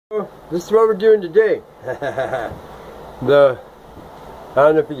This is what we're doing today. I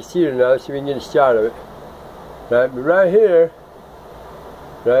don't know if you can see it or not. Let's see if we can get a shot of it. Right, but right here,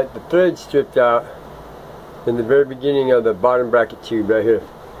 right, the thread stripped out in the very beginning of the bottom bracket tube right here.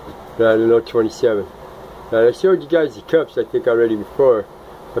 Right, in 027. Right, I showed you guys the cups I think already before.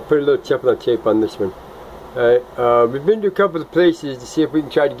 I put a little Teflon tape on this one. Right, we've been to a couple of places to see if we can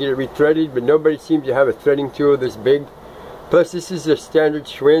try to get it rethreaded, but nobody seems to have a threading tool this big. Plus, this is a standard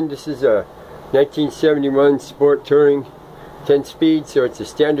Schwinn. This is a 1971 Sport Touring 10-speed, so it's a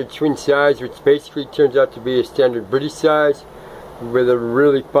standard Schwinn size, which basically turns out to be a standard British size with a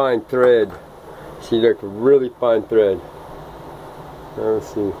really fine thread. See, look, a really fine thread. Now, let's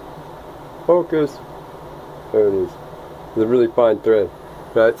see. Focus. There it is. With a really fine thread.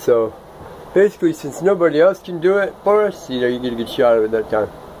 Right, so basically, since nobody else can do it for us, see there, you get a good shot of it that time.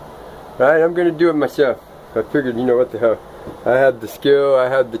 Right, I'm going to do it myself. I figured, you know what the hell. I had the skill, I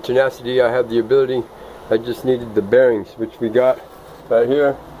had the tenacity, I had the ability. I just needed the bearings, which we got right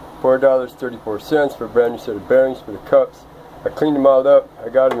here. $4.34 for a brand new set of bearings for the cups. I cleaned them all up. I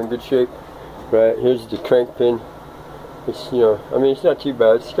got them in good shape. Right, here's the crank pin. It's, you know, I mean, it's not too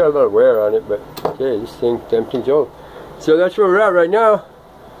bad. It's got a lot of wear on it, but okay, this thing, damn thing's old. So that's where we're at right now.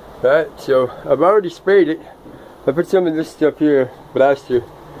 Right, so I've already sprayed it. I put some of this stuff here, blaster.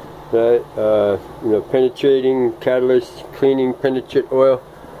 Right, you know, penetrating catalyst, cleaning penetrate oil.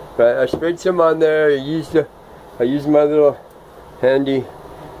 Right, I sprayed some on there. I used my little handy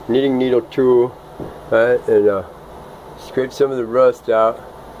knitting needle tool, right, and scraped some of the rust out,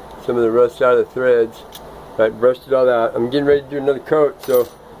 of the threads. Right, brushed it all out. I'm getting ready to do another coat, so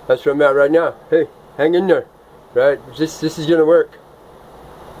that's where I'm at right now. Hey, hang in there. Right, this is gonna work.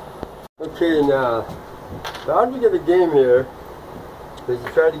 Okay, now the object of the game here is to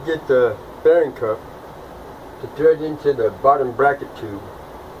try to get the bearing cup to thread into the bottom bracket tube,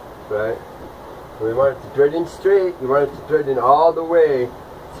 right? We want it to thread in straight, we want it to thread in all the way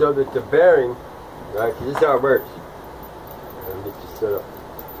so that the bearing, right, because this is how it works. Let me get you set up.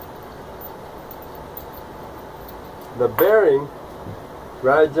 The bearing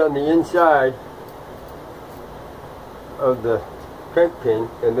rides on the inside of the crank pin,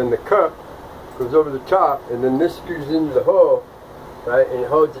 and then the cup goes over the top, and then this screws into the hole, right, and it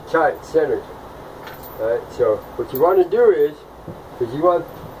holds it tight, centered. Right, so what you want to do is you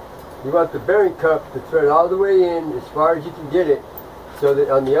want the bearing cup to thread all the way in as far as you can get it, so that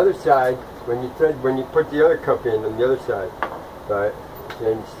on the other side, when you put the other cup in on the other side, right,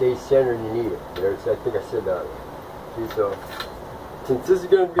 then it stays centered and you need it. There's, I think I said that. See, so since this is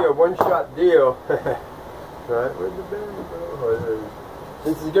going to be a one-shot deal, right, where'd the bearing go? Oh, there it is.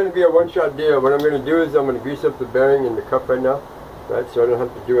 Since it's going to be a one-shot deal, what I'm going to do is I'm going to grease up the bearing in the cup right now. Right, so I don't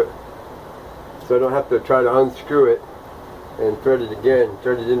have to do it, so I don't have to try to unscrew it and thread it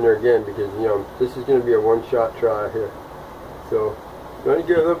in there again, because, you know, this is going to be a one-shot try here. So you want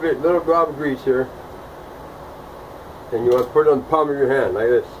to get a little glob of grease here, and you want to put it on the palm of your hand like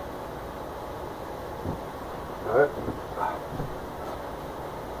this. All right.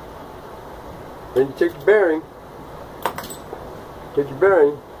 Then you take your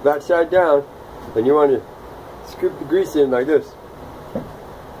bearing, flat side down, and you want to scoop the grease in like this.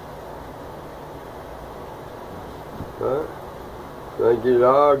 Alright, and get it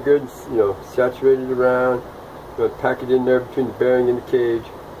all good, you know, saturated around. You want to pack it in there between the bearing and the cage.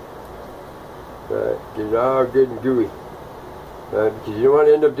 Right, get it all good and gooey. Right, because you don't want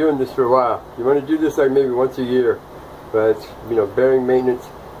to end up doing this for a while. You want to do this like maybe once a year. Right, it's, you know, bearing maintenance.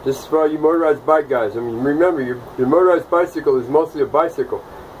 This is for all you motorized bike guys. I mean, remember, your motorized bicycle is mostly a bicycle,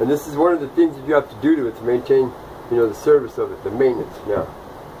 and this is one of the things that you have to do to it to maintain, you know, the service of it, the maintenance. Now,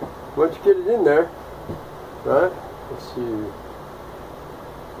 once you get it in there, right? Let's see. You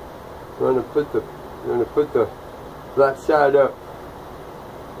want to put the flat side up.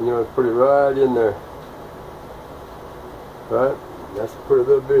 And you want to put it right in there. Right? That's to put a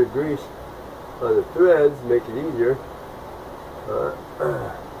little bit of grease on the threads, make it easier. Alright.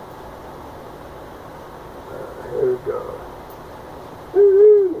 Here we go.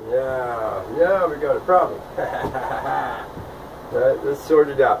 Yeah, we got a problem. Alright, let's sort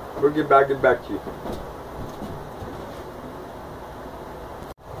it out. We'll get back to you.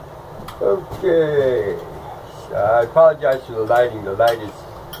 Okay. I apologize for the lighting. The light is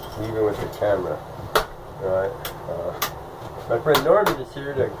even with the camera. Alright. My friend Norman is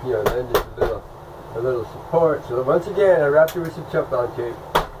here to, you know, lend us a little support. So once again, I wrapped it with some Teflon tape.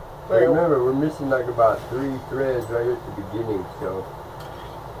 But remember, we're missing like about 3 threads right here at the beginning, so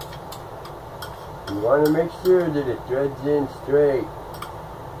you want to make sure that it threads in straight.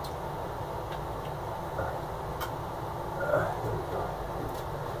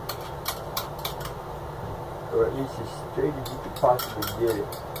 or at least as straight as you could possibly get it.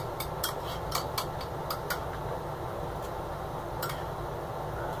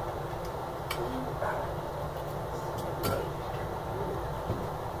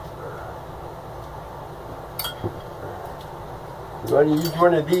 You want to use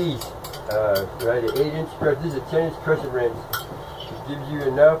one of these, right, an 8-inch press. This is a 10-inch crescent wrench. It gives you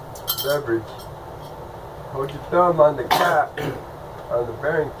enough leverage. Hold your thumb on the cap, on the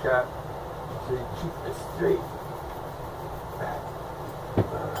bearing cap, so you keep it straight.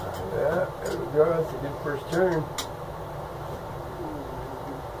 Yeah, there we go. That's a good first turn.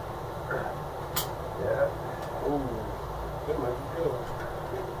 Yeah. Ooh, that might be good.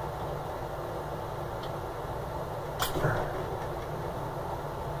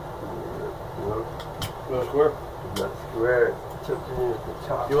 Not square? Not square. Tipped it in at the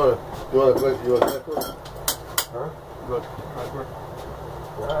top. You want that square? Huh? You want square?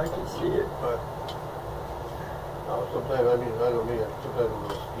 No, I can see it. Oh, sometimes I don't need it. Sometimes I'm a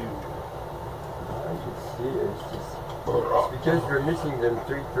little skewed. I can see it. It's just because we're missing them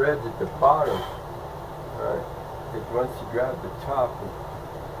 3 threads at the bottom. Right? It wants to grab the top.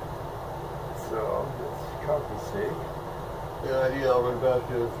 So let's compensate. Yeah, idea. I'll run past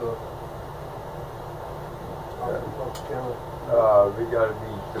you. So. We gotta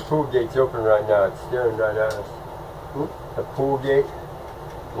be. The pool gate's open right now. It's staring right at us. The pool gate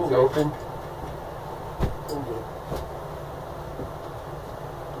is open.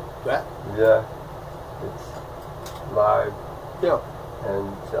 That? Yeah. It's live. Yeah. And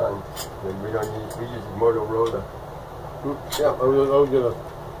it's on. And we use Motorola. Yeah. I was gonna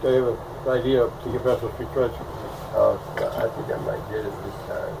give an idea to get past those 3 threads. Oh, I think I might get it this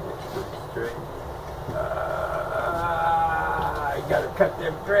time. It's pretty straight. I gotta cut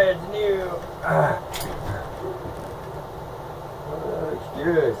them threads new. Looks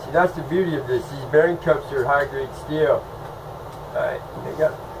good. See, that's the beauty of this. These bearing cups are high-grade steel. Right, they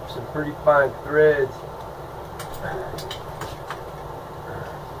got some pretty fine threads. Let's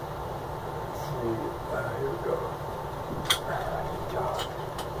see. Here we go.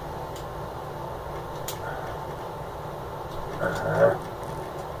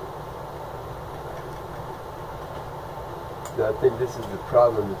 I think this is the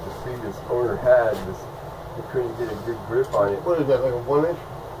problem that the previous owner had, was they couldn't get a good grip on it. What is that, like a 1 inch?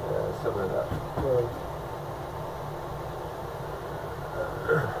 Yeah, something like that.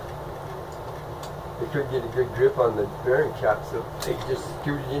 They couldn't get a good grip on the bearing cap, so they just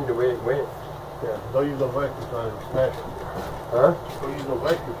screwed it in the way it went. Yeah, don't use no vacuum on it, smash it. Huh? Don't use no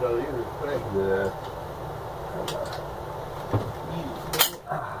vacuum on it either, smash it. Yeah.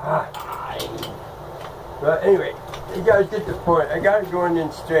 Well, anyway, you guys get the point. I got it going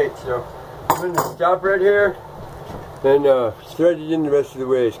in straight, so I'm going to stop right here and thread it in the rest of the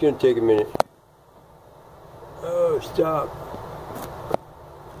way. It's going to take a minute. Oh, stop.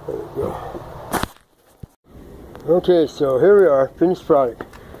 There we go. Okay, so here we are, finished product.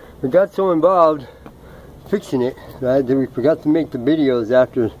 We got so involved fixing it, right, that we forgot to make the videos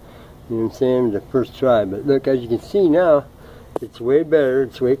after, you know what I'm saying, the first try. But look, as you can see now, it's way better,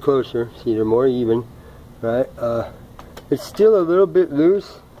 it's way closer. See, they're more even. Right, it's still a little bit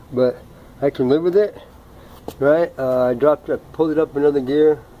loose, but I can live with it. Right, I pulled it up another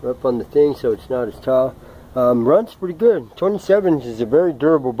gear, up on the thing, so it's not as tall. Runs pretty good. 27 is a very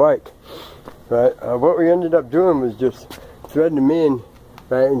durable bike. Right, what we ended up doing was just threading them in,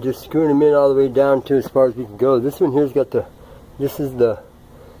 right, and just screwing them in all the way down to as far as we can go. This one here's got this is the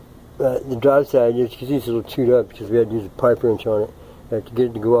drive side. As you can see, it's a little chewed up because we had to use a pipe wrench on it to get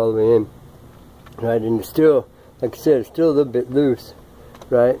it to go all the way in. Right, and it's still, like I said, it's still a little bit loose,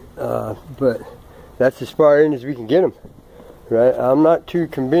 right, but that's as far in as we can get them, right. I'm not too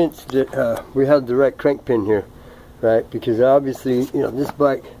convinced that we have the right crank pin here, right, because obviously, you know, this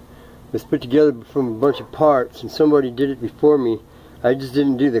bike was put together from a bunch of parts and somebody did it before me. I just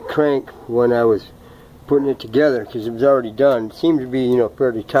didn't do the crank when I was putting it together because it was already done. It seemed to be, you know,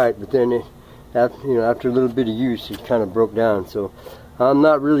 fairly tight, but then it, after a little bit of use, it kind of broke down. So I'm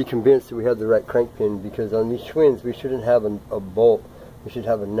not really convinced that we have the right crank pin, because on these Schwinn's we shouldn't have a bolt, we should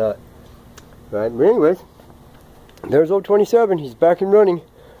have a nut, right? But anyways, there's old 27. He's back and running.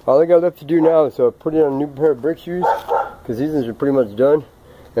 All I got left to do now is put in a new pair of brake shoes, because these ones are pretty much done,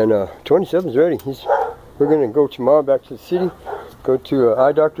 and 27's ready. We're gonna go tomorrow back to the city, go to an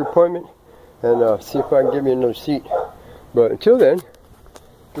eye doctor appointment, and see if I can get me another seat. But until then,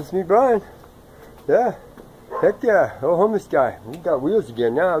 this is me, Brian. Yeah. Heck yeah, old homeless guy. We got wheels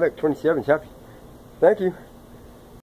again now. Look, 27's happy. Thank you.